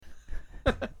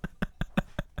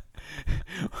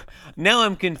Now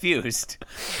I'm confused.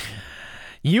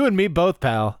 You and me both,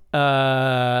 pal.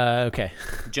 Okay.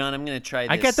 John, I'm going to try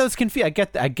this. I get those confused.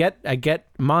 I get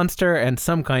Monster and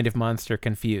some kind of Monster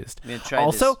confused. I'm gonna try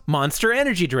also, this. Monster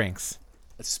energy drinks.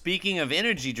 Speaking of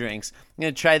energy drinks, I'm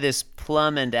going to try this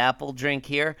plum and apple drink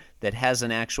here that has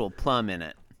an actual plum in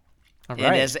it. All and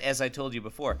right. as I told you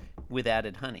before, with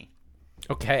added honey.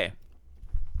 Okay.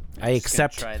 I Just gonna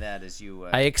accept. try that as you.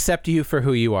 I accept you for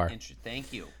who you are.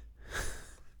 Thank you.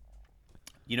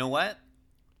 You know what?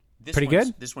 Pretty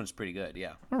good? This one's pretty good,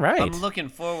 yeah. All right. I'm looking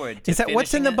forward to Is that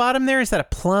what's in finishing the it. bottom there? Is that a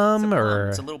plum or?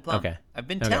 It's a little plum. Okay. I've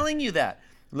been Okay. telling you that.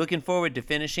 Looking forward to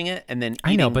finishing it and then I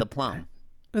eating know, the but plum.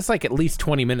 It's like at least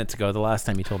 20 minutes ago. The last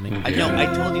time you told me. I know. I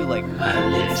told you like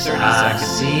 30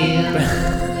 seconds.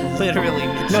 Literally.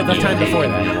 No, the time before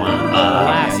that.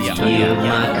 Last time.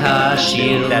 My car,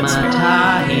 shield, That's my fair.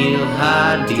 tie, heel,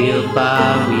 high deal,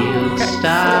 bar wheel,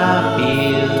 stop you.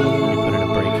 Let me put in a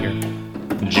break here.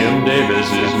 Jim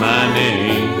Davis is my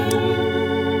name.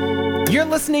 You're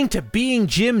listening to Being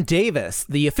Jim Davis,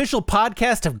 the official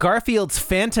podcast of Garfield's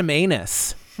Phantom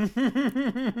Anus.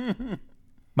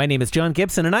 My name is John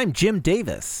Gibson, and I'm Jim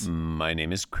Davis. My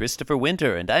name is Christopher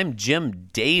Winter, and I'm Jim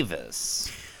Davis.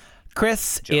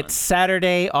 Chris, John. it's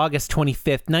Saturday, August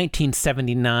 25th,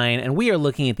 1979, and we are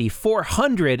looking at the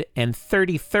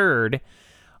 433rd,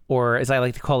 or as I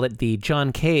like to call it, the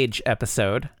John Cage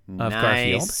episode of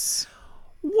Garfield. Nice.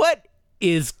 What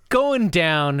is going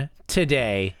down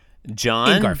today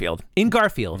John. in Garfield? In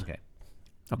Garfield. Okay.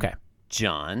 Okay.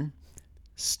 John,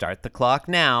 start the clock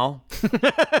now.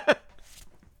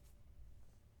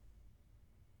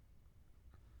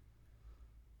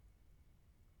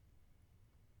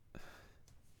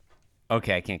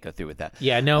 Okay, I can't go through with that.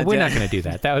 Yeah, no, we're not going to do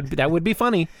that. That would be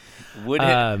funny. Would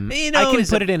it? You know, I can is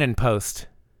put it in post.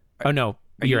 Oh no,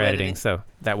 are you're you editing, editing? so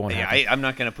that won't Yeah, happen. I'm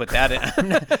not going to put that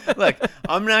in. Look,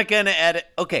 I'm not going to edit.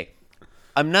 Okay,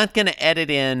 I'm not going to edit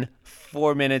in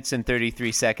 4 minutes and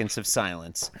 33 seconds of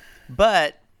silence,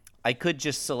 but I could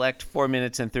just select 4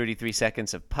 minutes and 33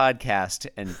 seconds of podcast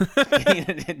and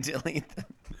delete them.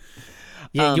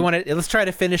 Yeah, you want to? Let's try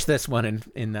to finish this one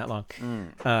in that long.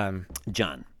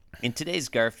 John, in today's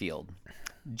Garfield,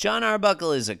 John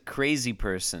Arbuckle is a crazy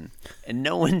person, and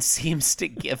no one seems to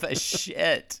give a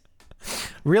shit.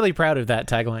 Really proud of that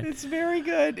tagline. It's very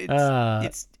good.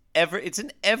 It's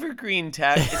an evergreen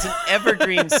tag. It's an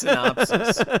evergreen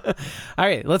synopsis. All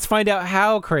right, let's find out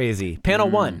how crazy. Panel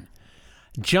 1.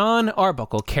 John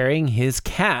Arbuckle carrying his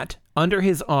cat under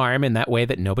his arm in that way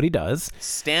that nobody does.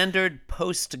 Standard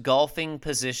post-golfing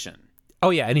position. Oh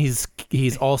yeah, and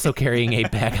he's also carrying a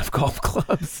bag of golf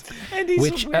clubs. And he's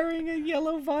Which, wearing a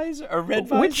yellow visor, a red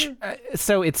visor. Which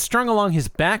so it's strung along his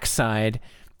backside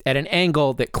at an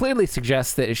angle that clearly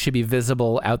suggests that it should be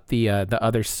visible out the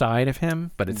other side of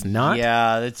him, but it's not.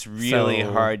 Yeah, that's really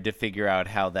So- hard to figure out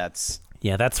how that's...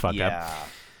 Yeah, that's fucked up. Yeah.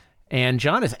 And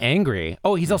John is angry.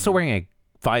 Oh, he's also wearing a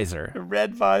visor. A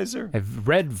red visor. A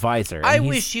red visor. I And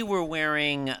he's- wish you were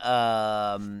wearing,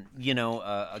 a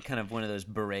kind of one of those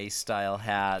beret-style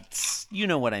hats. You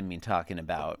know what I mean talking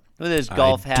about. One of those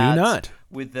golf do hats. not.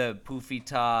 With the poofy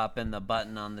top and the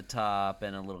button on the top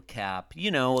and a little cap.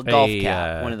 You know, a golf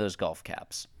cap. One of those golf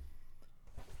caps.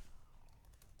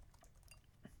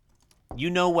 You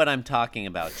know what I'm talking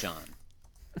about, John.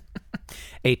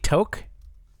 a toque?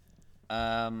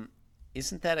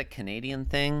 Isn't that a Canadian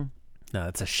thing? No,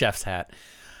 it's a chef's hat.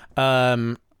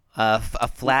 A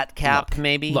flat cap,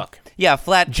 maybe? look. Yeah, a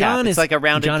flat cap. John It's is- like a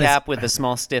rounded John is- cap with a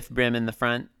small stiff brim in the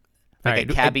front. Like All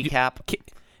right, a cabbie do- cap.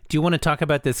 Do you want to talk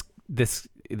about this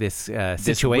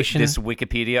situation? This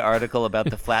Wikipedia article about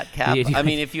the flat cap. Yeah, I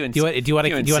mean, if you do you want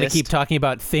to insist. keep talking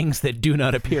about things that do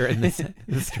not appear in this?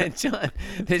 John,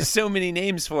 there's so many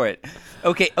names for it.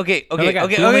 Okay. my God,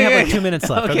 we only have like 2 minutes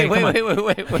left. Okay, come on.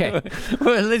 wait. Okay.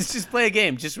 Wait, let's just play a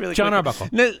game, just really John quick. Arbuckle.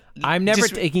 No, I'm never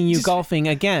just- taking you just- golfing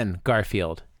again,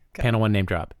 Garfield. Panel 1 name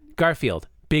drop. Garfield,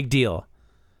 big deal.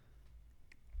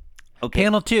 Okay.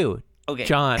 Panel 2. Okay.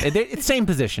 John, it's same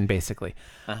position basically.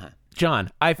 John,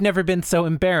 I've never been so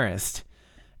embarrassed,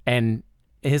 and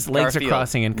his legs Garfield, are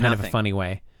crossing in kind of a nothing. funny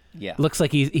way. Yeah. Looks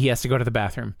like he has to go to the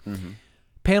bathroom.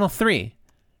 Panel 3.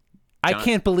 I John-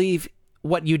 can't believe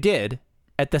what you did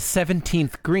at the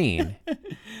 17th green.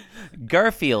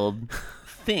 Garfield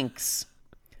thinks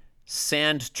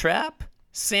sand trap,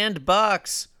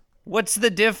 sandbox. What's the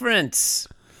difference?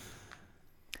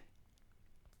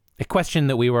 A question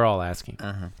that we were all asking.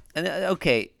 And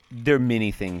okay, there are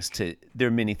many things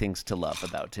to love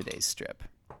about today's strip.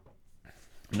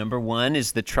 Number 1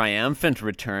 is the triumphant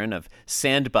return of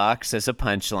Sandbox as a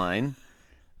punchline.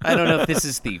 I don't know if this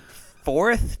is the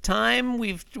fourth time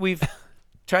we've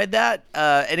tried that,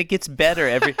 and it gets better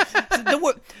every.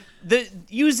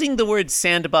 Using the word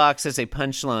sandbox as a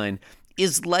punchline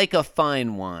is like a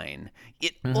fine wine.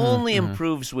 It only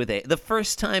improves with age. The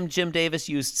first time Jim Davis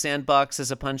used sandbox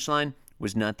as a punchline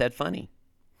was not that funny.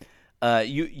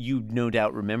 You no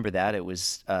doubt remember that. It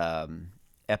was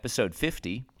episode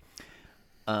 50.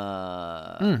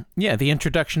 Yeah, the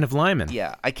introduction of Lyman.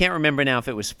 Yeah, I can't remember now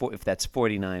if that's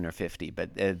 49 or 50,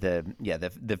 but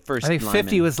the first. I think Lyman,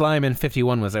 50 was Lyman,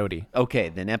 51 was Odie. Okay,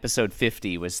 then episode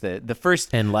 50 was the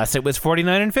first. Unless it was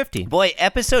 49 and 50. Boy,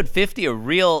 episode 50, a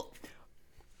real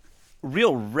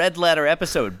red letter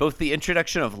episode. Both the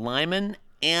introduction of Lyman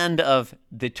and of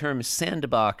the term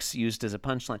sandbox used as a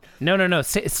punchline. No.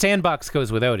 Sandbox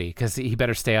goes with Odie because he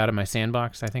better stay out of my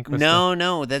sandbox, I think.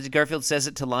 No. That's Garfield says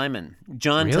it to Lyman.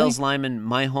 John Really? tells Lyman,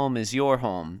 "My home is your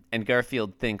home," and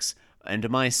Garfield thinks, "And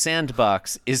my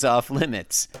sandbox is off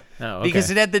limits." Oh, okay. Because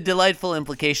it had the delightful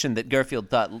implication that Garfield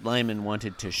thought Lyman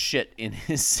wanted to shit in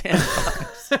his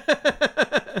sandbox.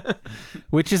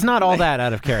 Which is not all that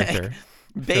out of character.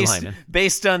 for Lyman.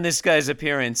 Based on this guy's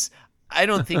appearance, I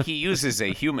don't think he uses a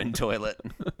human toilet.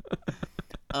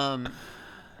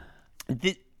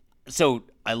 So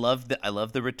I love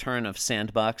the return of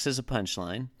sandbox as a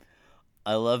punchline.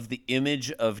 I love the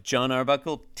image of John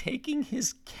Arbuckle taking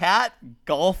his cat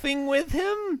golfing with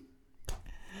him.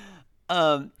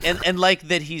 And like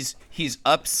that he's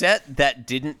upset that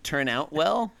didn't turn out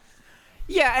well.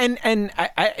 Yeah, and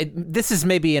I this is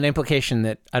maybe an implication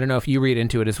that I don't know if you read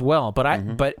into it as well,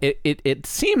 but but it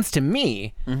seems to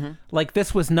me like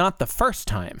this was not the first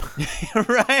time.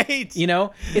 Right. You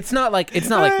know, it's not like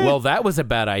well, that was a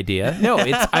bad idea. No,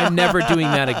 I'm never doing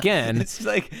that again. It's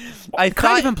like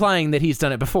kind of implying that he's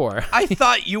done it before. I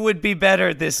thought you would be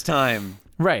better this time.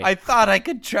 Right. I thought I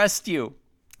could trust you.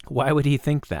 Why would he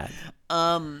think that?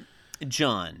 John,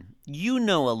 you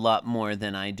know a lot more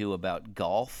than I do about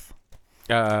golf.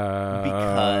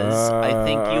 Because I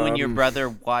think you and your brother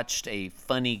watched a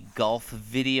funny golf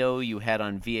video you had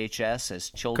on VHS as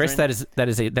children. Chris, that is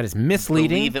I misleading.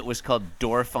 believe it was called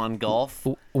Dorf on Golf.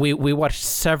 We watched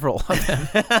several of them.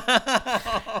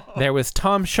 There was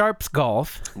Tom Sharp's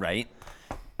Golf. Right.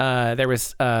 There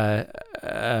was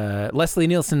Leslie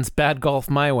Nielsen's Bad Golf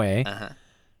My Way.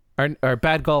 Or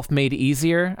Bad Golf Made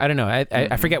Easier. I don't know.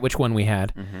 I forget which one we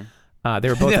had. They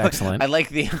were both excellent. I like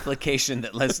the implication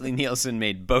that Leslie Nielsen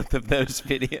made both of those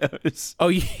videos. Oh,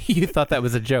 you thought that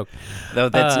was a joke. Though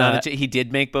that's not a joke. He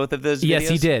did make both of those videos? Yes,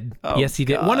 he did. Oh, yes, he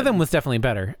did. God. One of them was definitely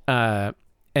better. And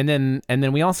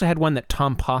then we also had one that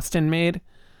Tom Poston made.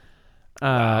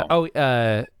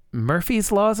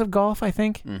 Murphy's Laws of Golf, I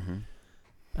think.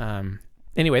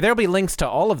 Anyway, there'll be links to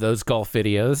all of those golf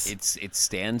videos. It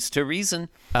stands to reason.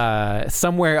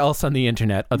 Somewhere else on the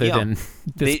internet other than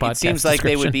this podcast. It seems like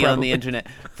they would be on the probably. internet.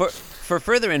 For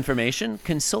further information,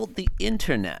 consult the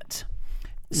internet.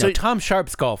 So Tom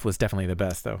Sharp's Golf was definitely the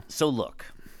best, though. So look.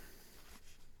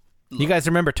 You guys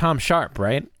remember Tom Sharp,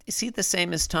 right? Is he the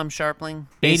same as Tom Sharpling?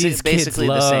 80s kids Basically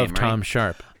love the same, right? Tom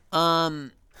Sharp.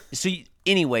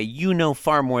 Anyway, you know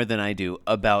far more than I do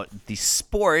about the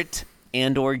sport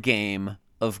and or game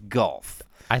of golf.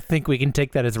 I think we can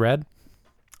take that as read.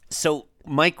 So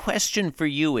my question for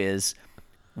you is,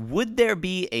 would there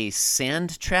be a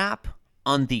sand trap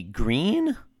on the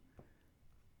green?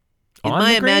 In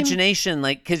my imagination,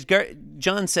 like, because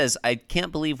John says, I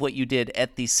can't believe what you did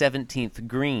at the 17th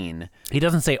green. He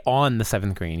doesn't say on the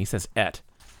 7th green. He says at.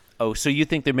 Oh, so you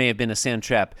think there may have been a sand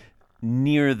trap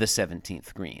near the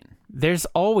 17th green? There's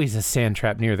always a sand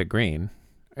trap near the green,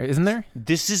 isn't there?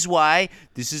 This is why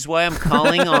I'm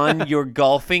calling on your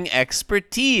golfing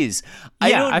expertise. I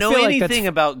don't know anything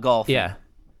about golfing. Yeah.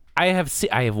 I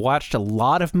have watched a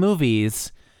lot of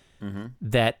movies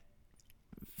that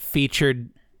featured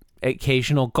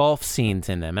occasional golf scenes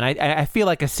in them, and I feel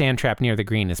like a sand trap near the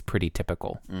green is pretty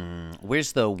typical.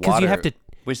 Where's the water? You have to,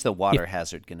 where's the water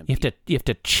hazard going to be? You have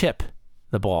to chip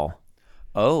the ball.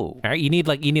 Oh, all right. You need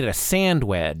a sand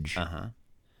wedge.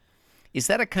 Is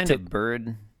that a kind of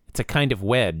bird? It's a kind of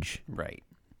wedge. Right.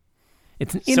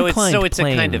 It's an inclined so it's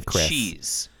plane, a kind of Chris.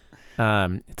 cheese.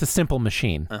 It's a simple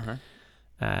machine.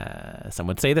 Some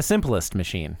would say the simplest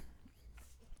machine,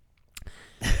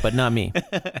 but not me.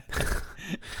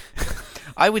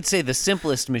 I would say the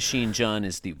simplest machine, John,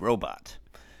 is the robot.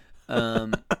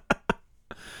 What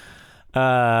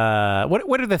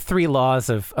are the three laws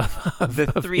of the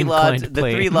three inclined laws? plane? The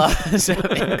 3 laws of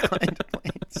inclined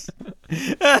planes.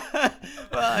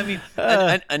 Well, I mean,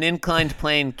 an inclined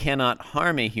plane cannot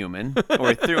harm a human,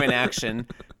 or through an action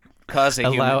cause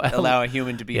allow a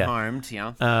human to be harmed.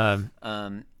 Yeah.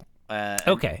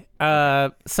 Okay.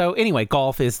 So anyway,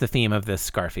 golf is the theme of this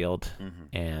Garfield,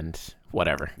 and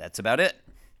whatever. That's about it.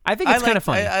 I think it's kind of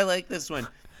funny. I like this one.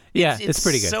 Yeah, it's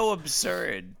pretty good. So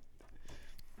absurd.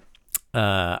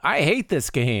 I hate this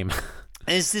game.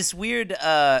 There's this weird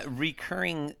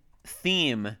recurring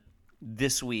theme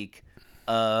this week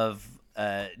of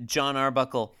John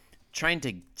Arbuckle trying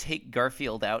to take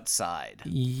Garfield outside.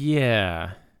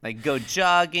 Yeah. Like go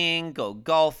jogging, go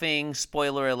golfing,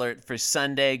 spoiler alert for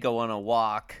Sunday, go on a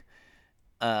walk.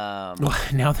 Well,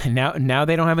 now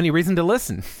they don't have any reason to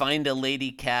listen. Find a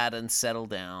lady cat and settle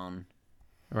down.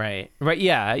 Right.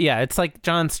 Yeah. It's like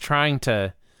John's trying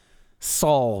to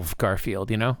solve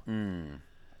Garfield, you know?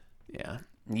 Yeah.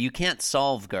 You can't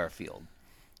solve Garfield.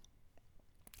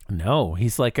 No,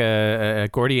 he's like a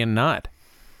Gordian knot.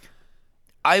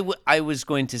 I was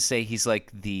going to say he's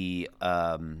like the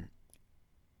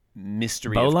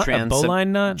mystery of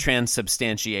bowline knot?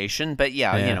 transubstantiation, but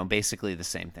yeah, basically the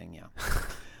same thing, yeah.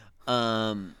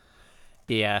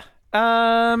 Yeah.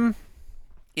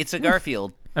 It's a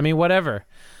Garfield. I mean, whatever.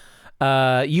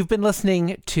 You've been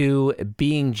listening to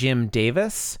Being Jim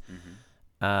Davis.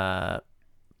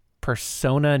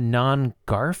 Persona non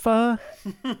Garfa.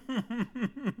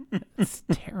 It's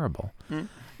terrible.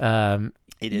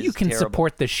 It is. You can terrible.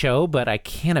 support the show, but I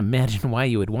can't imagine why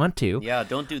you would want to. Yeah,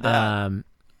 don't do that.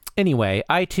 Anyway,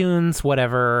 iTunes,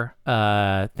 whatever.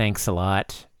 Thanks a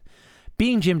lot.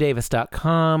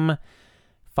 BeingJimDavis.com.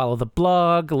 Follow the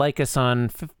blog. Like us on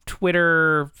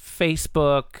Twitter,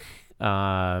 Facebook.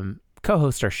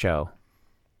 Co-host our show.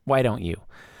 Why don't you?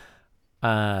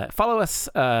 Follow us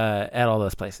at all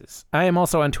those places. I am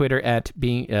also on Twitter at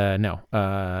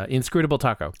Inscrutable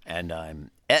Taco. And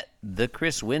I'm at the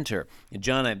Chris Winter.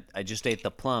 John, I just ate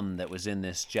the plum that was in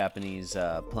this Japanese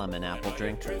plum and apple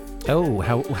drink. Oh,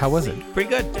 how was it? Pretty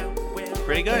good.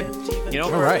 Pretty good. You know,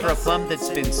 for a plum that's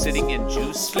been sitting in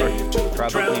juice for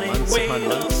probably months upon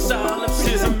months.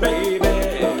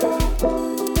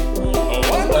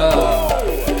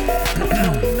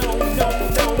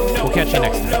 We'll catch you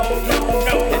next time.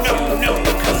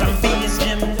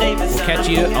 We'll catch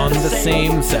you on the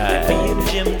same side.